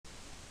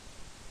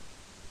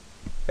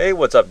Hey,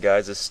 what's up,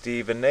 guys? It's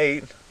Steve and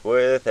Nate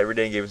with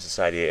Everyday Gaming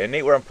Society. And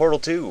Nate, we're on Portal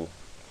 2.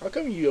 How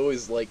come you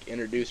always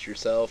introduce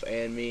yourself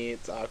and me?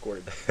 It's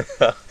awkward.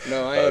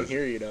 No, I am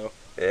here, you know.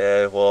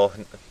 Yeah, well,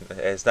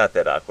 it's not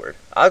that awkward.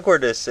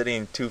 Awkward is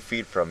sitting 2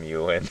 feet from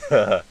you and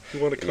You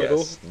want to cuddle?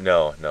 yes,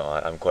 no,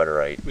 I'm quite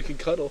alright. We can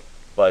cuddle.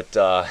 But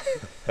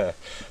for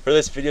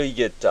this video, you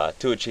get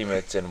 2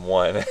 achievements in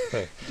one.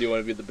 Do you want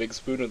to be the big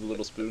spoon or the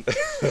little spoon?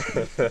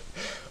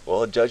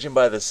 Well, judging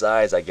by the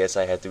size, I guess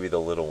I have to be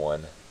the little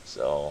one.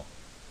 So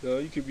No,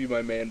 you could be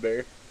my man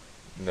bear.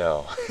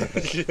 no,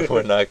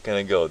 we're not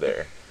gonna go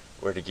there.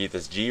 We're gonna keep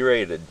this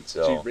G-rated.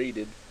 So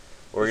G-rated.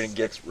 we're gonna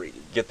get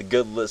X-rated. the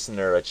good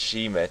listener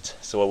achievement.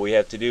 So what we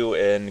have to do,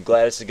 and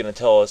Gladys is gonna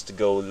tell us to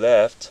go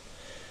left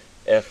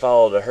and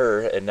follow to her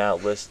and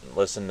not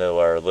listen to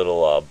our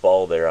little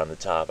ball there on the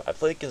top. I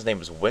think his name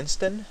is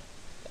Winston.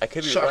 I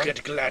could be Shock wrong.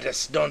 it,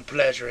 Gladys. Don't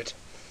pleasure it.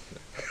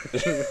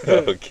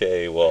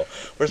 Okay, well,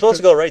 we're supposed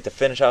to go right to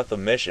finish out the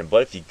mission,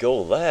 but if you go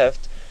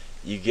left,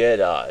 you get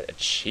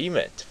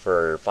achievement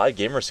for 5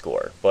 gamer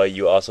score, but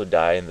you also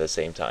die in the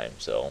same time,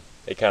 so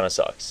it kind of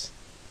sucks.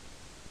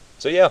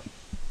 So yeah,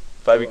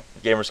 5 Cool.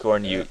 gamer score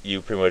and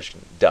you pretty much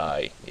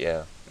die.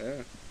 Yeah,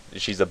 Yeah.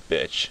 she's a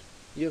bitch.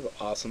 You have an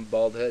awesome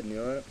bald head, and you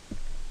know what?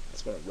 I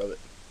just want to rub it.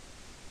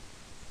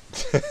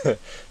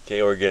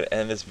 Okay, we're gonna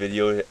end this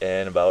video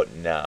in about now.